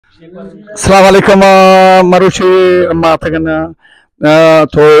السلام علیکم مروچی ماتگن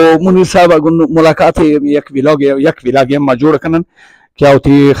تو منیر صاحب اگن ملاقات یک ویلاگ ما جوڑ کنن کیا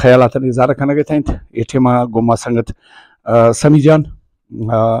ہوتی خیالات اظہار کنگے تھیں ایٹھے ما گما سنگت سمی جان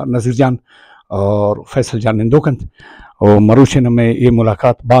نذیر جان اور فیصل جان نندوکن اور مروچن میں یہ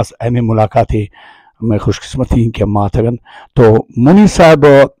ملاقات بعض اہم ملاقات ہے میں خوش قسمتی کہ ماتگن تو منیر صاحب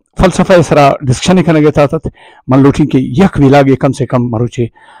فلسفہ اسرا ڈسکشن کنگے تھا من لوٹی کہ یک ویلاگ کم سے کم مروچے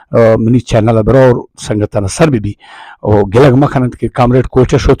منی چینل برور سنگتنا سر بھی او گلگ مخنت کہ کامریڈ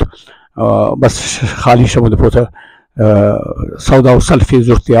کوچہ شد بس خالی شمود پوتا سودا و سلفی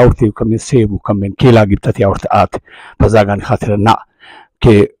زورتی آورتی کمی سیب و کمی کیلا گیبتتی آورتی آت پزاگان خاطر نا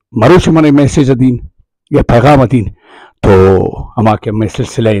کہ مروچ من میسیج دین یا پیغام دین تو اما کہ میں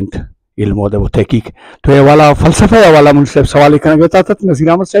سلسلہ انت علم و ادب و تحقیق تو یہ والا فلسفہ یا والا من سے سوال کرنا گیا تھا نذیر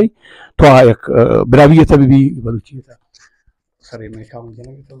احمد صاحب تو ایک براویت بھی بلوچی تھا سر میں کام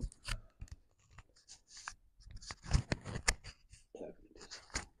جانا گیا تو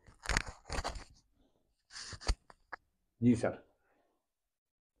جی سر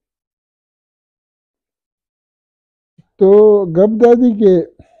تو گب دادی کے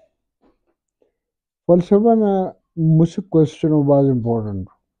فلسفہ نا مسک question was important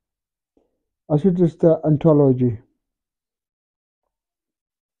it is دا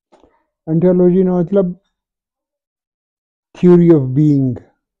انٹالوجی نا مطلب تھیوری آف بینگ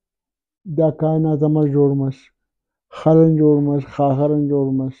دا کائنات امر جوڑمس خلن جوڑمس خاخرن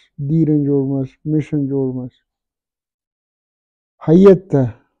جوڑمس دیرن جوڑمس مشن جوڑمس حیت تا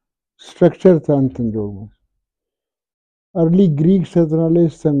سٹرکچر تا انتن جوڑمس ارلی گریک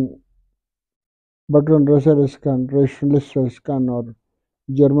ستنالستن بٹرن رسل اسکان ریشنلسٹ اسکان اور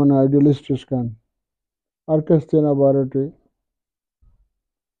جرمن آئیڈیلسٹ اسکان ارکستینا بارٹے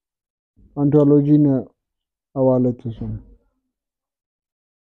انٹالوجی نا حوالے تسن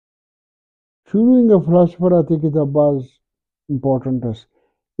شروع فلاسفر آتے کتاب بعض امپورٹنٹ ہے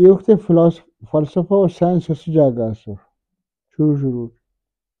یہ وقت فلسفہ اور سائنس اس جگہ اثر شروع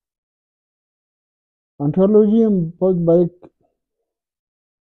انٹالوجی ہم بہت بڑے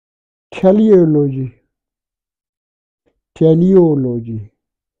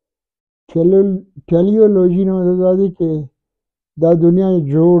ٹیلیولوجی نے مطلب کہ دا دنیا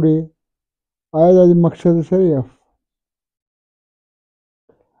جوڑے آیا دا مقصد سر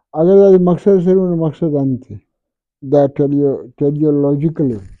اگر دا مقصد سر مقصد انت دا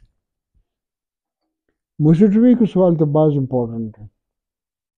ٹیلیولوجیکل مسٹمی کو سوال تو بعض امپورٹنٹ ہے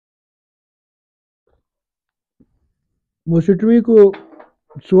مسٹمی کو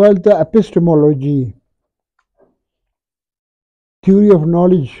سوال تھا اپسٹمولوجی تھیوری آف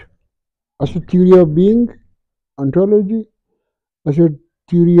نالج اصل تھیوری آف بینگ انٹالوجی اصل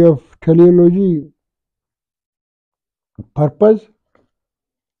تھیوری آف ٹیلیولوجی پرپز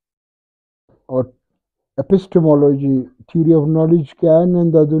اور اپسٹمولوجی تھیوری آف نالج کیا ہے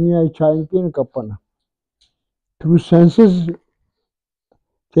نندا دنیا چاہیں کہ کپنا تھرو سینسز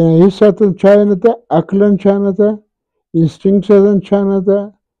چاہے حصہ تن چاہے نہ تھا عقلن چاہنا تھا انسٹنکٹ چاہنا تھا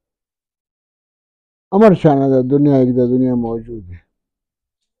امر چاہنا تھا دنیا ایک دا دنیا موجود ہے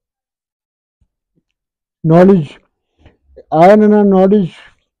نالج آیا نا نالج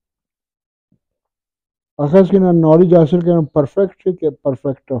اخذ کے نا نالج حاصل کرنا پرفیکٹ ہے کہ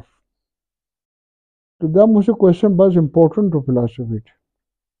پرفیکٹ آف تو دا مجھے کوشچن بہت امپورٹنٹ ہو فلاسفی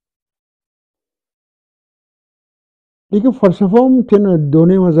لیکن فلسفہ میں تھے نا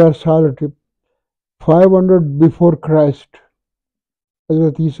 2000 سال 500 بیفور کرائسٹ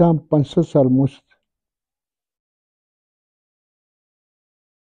حضرت عیسیٰ 65 سال مست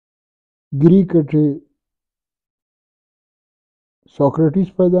گریک اٹھے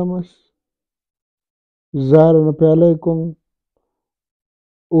سوکریٹس پیدا مس زار نے پہلے کن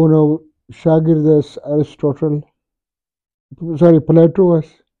اونو شاگرد ارسطوٹل سوری پلیٹو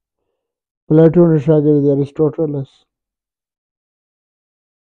نے شاگرد ارسطوٹل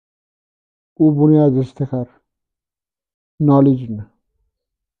وہ بنیاد استخار نالج نے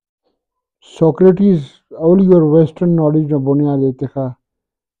سوکریٹس اولی اور ویسٹرن نالج نے بنیاد اتخا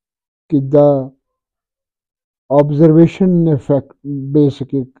کہ the observation effect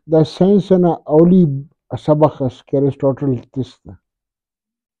basic the science نا اولی سبق اس کہ ارسطوٹل تستا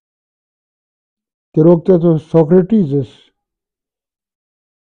کہ روکتا تو سوکریٹس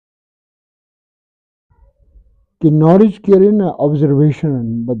کہ نالج کرے نا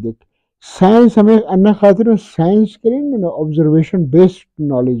آبزرویشن بدک سائنس ہمیں انا خاطر سائنس کریں نا آبزرویشن بیسڈ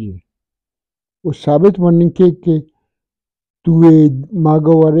نالج ہے وہ ثابت مننے کے کہ تو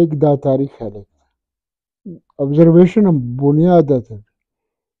ماگوار ایک دا تاریخ ہے آبزرویشن ہم بنیاد ہے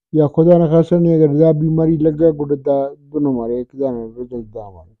یا خدا نخواستہ نہیں اگر دا بیماری لگا گڑ دا دونوں مارے ایک دا رجل دا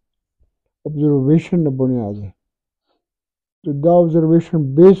مارے آبزرویشن بنیاد ہے. تو دا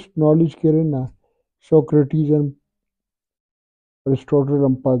آبزرویشن بیسڈ نالج کرے نا سوکریٹیز اینڈ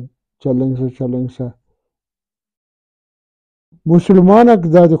ارسطوٹل پد چلنگ سا مسلمان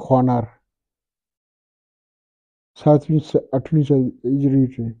اقداد خوانار 7ویں 8ویں ہجری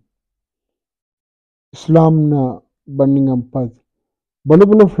سے اسلام نہ بننگ پد بڑے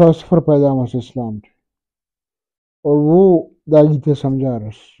بڑے فلاسفر پیدا مس اسلام سے اور وہ داغی تے سمجھا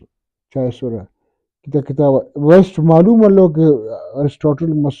رس چاہے سورا کتاب ویسٹ معلوم اللہ کہ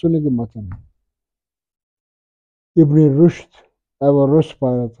ارسطوٹل مسنے کے متن ابن رشد ایور رس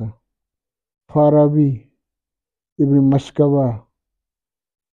پایا تھا فارابی ابن مسکبہ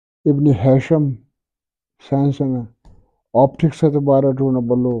ابن ہیشم سائنس نا آپٹکس تو بارہ ٹونا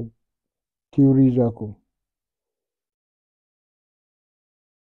بلو تھیوریز کو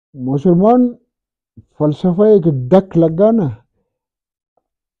مسلمان فلسفہ ایک ڈک لگا نا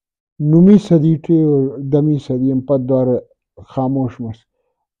نمی صدی ٹے اور دمی صدی پت دور خاموش مس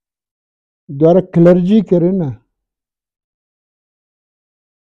دور کلرجی کرے نا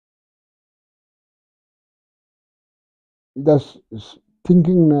دس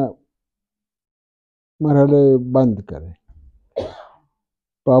تھنکنگ نہ مرحلے بند کرے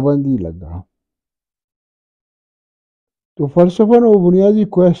پابندی لگا تو فلسفہ نے وہ بنیادی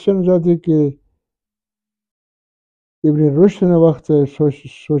کوشچن آتے کہ ابن رشد نے وقت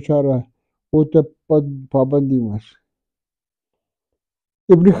سوچا رہا وہ تو پابندی مس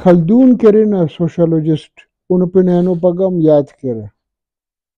ابن خلدون کرے نا سوشالوجسٹ ان پہ نینو پگم یاد کرے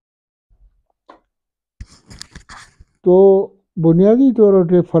تو بنیادی طور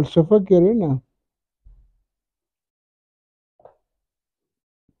پہ فلسفہ کرے نا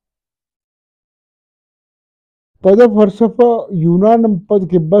پد فلسفہ یونان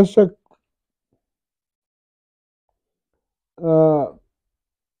پد کے بس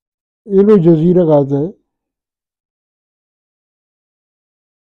اینو جزیرہ کہتا ہے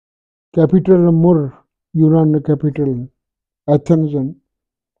کیپیٹل مر یونان کیپیٹل ایتھنزن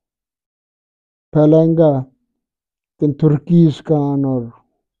پھیلنگا تن ترکیز کان اور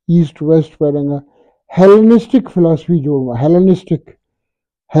ایسٹ ویسٹ پھیلنگا ہیلنسٹک فلاسفی جو ہیلنسٹک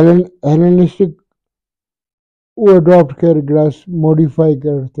وہ اڈاپٹ کر گلاس موڈیفائی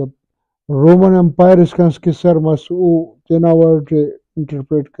کر تب رومن امپائر اس کا سر مس وہ تینا ورڈ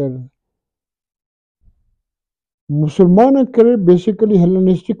انٹرپریٹ کر مسلمان کرے بیسیکلی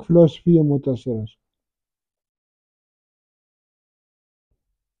ہیلنسٹک فلاسفی ہے متاثر ہے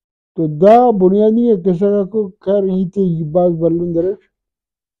تو دا بنیادی ہے کیسا کو خیر ہی تھی یہ بات بلن درش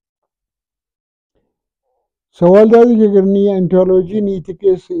سوال دادی کہ کرنی ہے انٹیولوجی نہیں تھی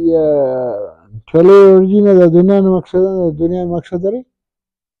کہ انٹیولوجی نے دنیا میں مقصد ہے دنیا میں مقصد ہے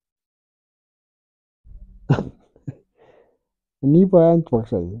نہیں پایا انت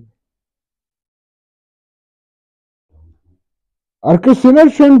مقصد ہے ارکسٹینر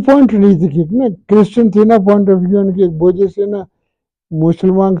پوائنٹ نہیں تھی کہ نا کرسچن تھے نا پوائنٹ آف ویو ان کے بوجھے سے نا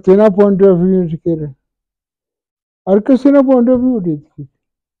مسلمان تھے نا پوائنٹ آف ویو سے کہہ رہے ارکسٹینر پوائنٹ آف ویو نہیں تھی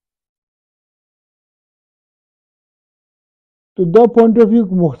تو دا پوائنٹ آف ویو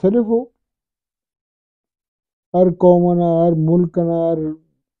مختلف ہو ہر قوم نا ہر ملک نا ہر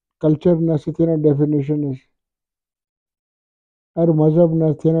کلچر نا سے تینا ڈیفینیشن ہے ہر مذہب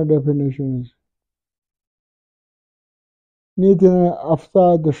نا تینا ڈیفینیشن ہے نہیں تینا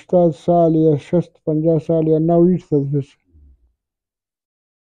افتاد 80 سال یا 50 سال یا 90 تدفس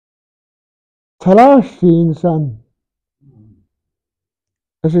تلاش سے انسان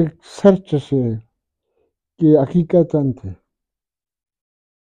ایسے سرچ سے کہ حقیقت انت ہے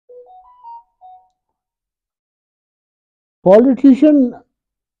پالیٹیشین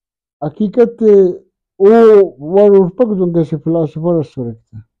حقیقت وہ ورپک دوں کیسے فلاسفر اس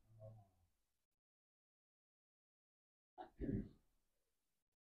رکھتا ہے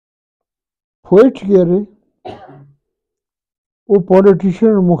پوئٹ کہہ رہے وہ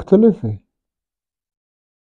پالیٹیشین مختلف ہے